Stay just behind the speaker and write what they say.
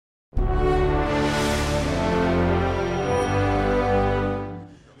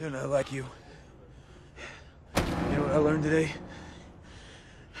not like you. You know what I learned today?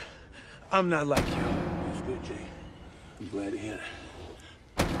 I'm not like you. That's good, Jay. I'm glad to hear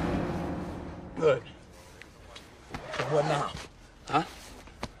that. Good. So what now? Huh?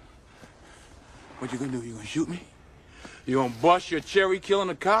 What you gonna do? You gonna shoot me? You gonna bust your cherry killing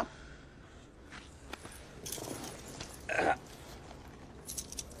a cop? There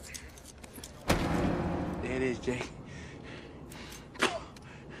it is, Jay.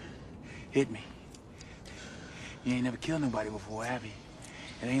 Hit me. You ain't never killed nobody before, have you?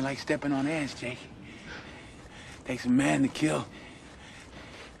 It ain't like stepping on ants, Jake. Takes a man to kill.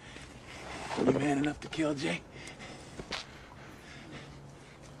 You man enough to kill, Jake?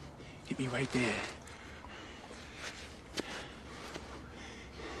 Hit me right there.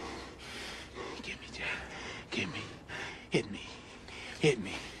 Get me, Jake. Get me. Hit me. Hit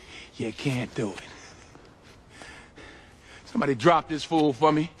me. You can't do it. Somebody drop this fool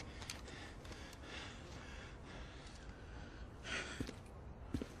for me.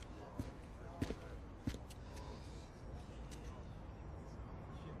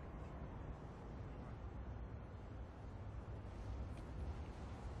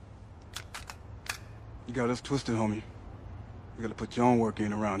 You got us twisted, homie. You gotta put your own work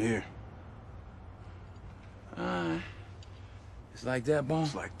in around here. It's like that, Bone?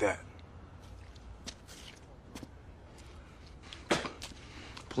 It's like that.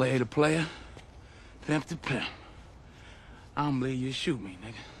 Player to player, pimp to pimp. I don't believe you shoot me,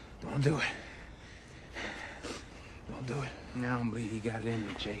 nigga. Don't do it. Don't do it. I don't believe he got it in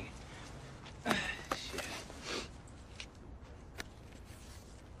me, Jake. Shit.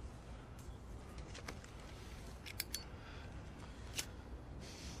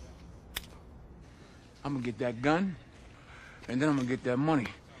 I'm gonna get that gun, and then I'm gonna get that money.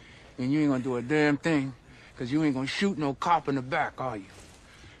 And you ain't gonna do a damn thing, because you ain't gonna shoot no cop in the back, are you?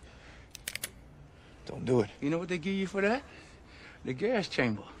 Don't do it. You know what they give you for that? The gas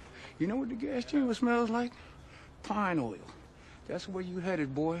chamber. You know what the gas chamber smells like? Pine oil. That's where you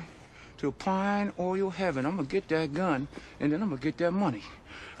headed, boy. To pine oil heaven. I'm gonna get that gun, and then I'm gonna get that money.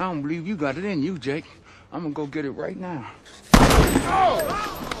 I don't believe you got it in you, Jake. I'm gonna go get it right now. Oh!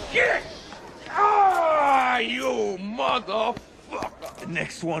 Get it! Ah, you motherfucker! The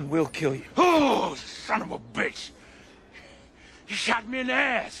next one will kill you. Oh, son of a bitch! You shot me in the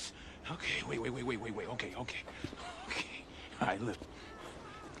ass. Okay, wait. Okay. All right, look.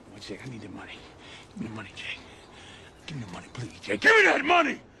 Come on, Jake, I need the money. Give me the money, Jake. Give me the money, please, Jake. Give me that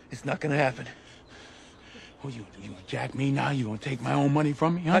money! It's not gonna happen. What you gonna jack me now? You gonna take my own money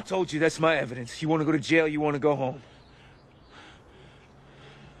from me, huh? I told you that's my evidence. You wanna go to jail, you wanna go home.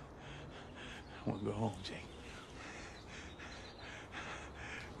 I wanna go home, Jake.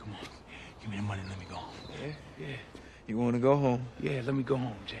 Come on. Give me the money and let me go home. Yeah. You wanna go home? Yeah, let me go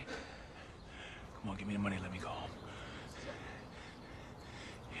home, Jake. Come on, give me the money and let me go home.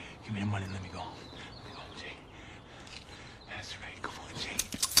 Give me the money and let me go home. Let me go home, Jake. That's right. Come on, Jake.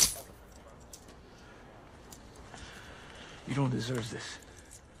 You don't deserve this.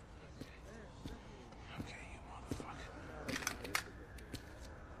 Okay, you motherfucker.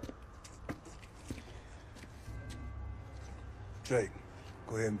 Jake,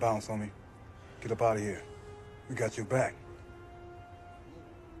 go ahead and bounce on me. Get up out of here. We got your back.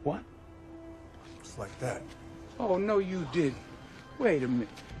 What? Just like that. Oh, no, you didn't. Wait a minute.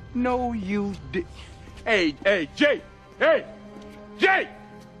 No, you did. Hey, Jake! Hey! Jake!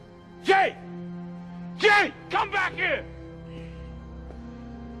 Jake! Jake! Come back here!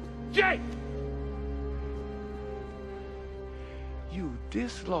 Jake! You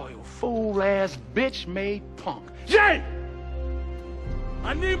disloyal, fool-ass, bitch-made punk. Jake!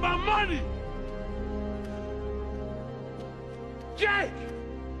 I need my money! Jake!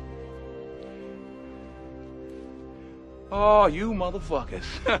 Oh, you motherfuckers.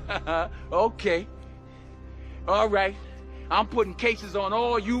 Okay. All right. I'm putting cases on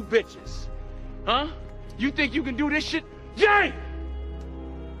all you bitches. Huh? You think you can do this shit? Jay!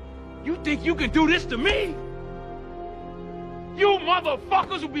 You think you can do this to me? You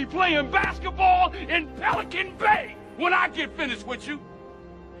motherfuckers will be playing basketball in Pelican Bay when I get finished with you.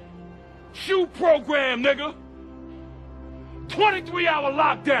 Shoe program, nigga. 23-hour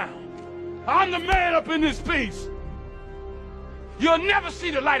lockdown. I'm the man up in this piece. You'll never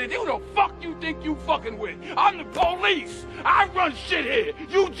see the light of day. Who the fuck you think you fucking with? I'm the police. I run shit here.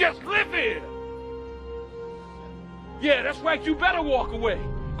 You just live here. Yeah, that's right. You better walk away.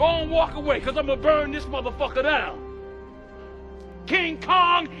 Go on, walk away, because I'm going to burn this motherfucker down. King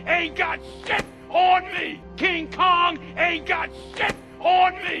Kong ain't got shit on me. King Kong ain't got shit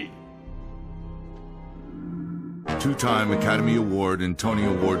on me. Two-time Academy Award and Tony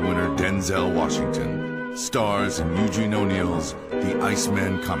Award winner Denzel Washington stars in Eugene O'Neill's The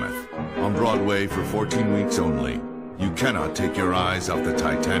Iceman Cometh on Broadway for 14 weeks only. You cannot take your eyes off the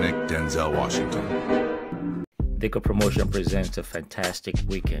Titanic Denzel Washington. Dicko Promotion presents a fantastic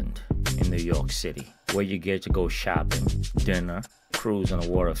weekend in New York City, where you get to go shopping, dinner, cruise on a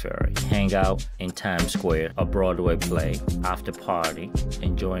water ferry, hang out in Times Square, a Broadway play, after party,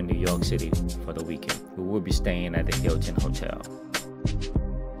 enjoying New York City for the weekend. We will be staying at the Hilton Hotel.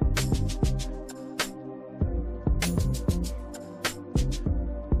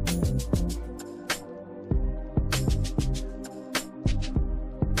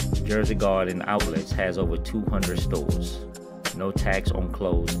 Jersey Garden Outlets has over 200 stores. No tax on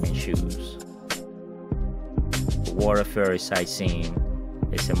clothes and shoes. The water ferry sightseeing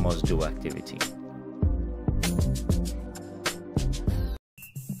is a must-do activity.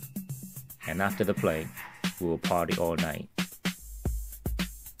 And after the play, we will party all night.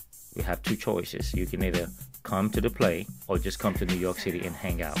 We have two choices. You can either come to the play or just come to New York City and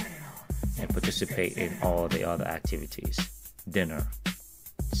hang out and participate in all the other activities. Dinner,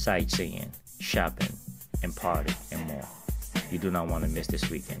 sightseeing, shopping, and party, and more. You do not want to miss this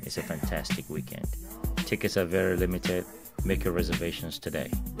weekend. It's a fantastic weekend. Tickets are very limited. Make your reservations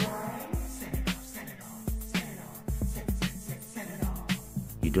today.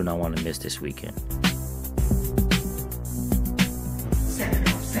 You do not want to miss this weekend.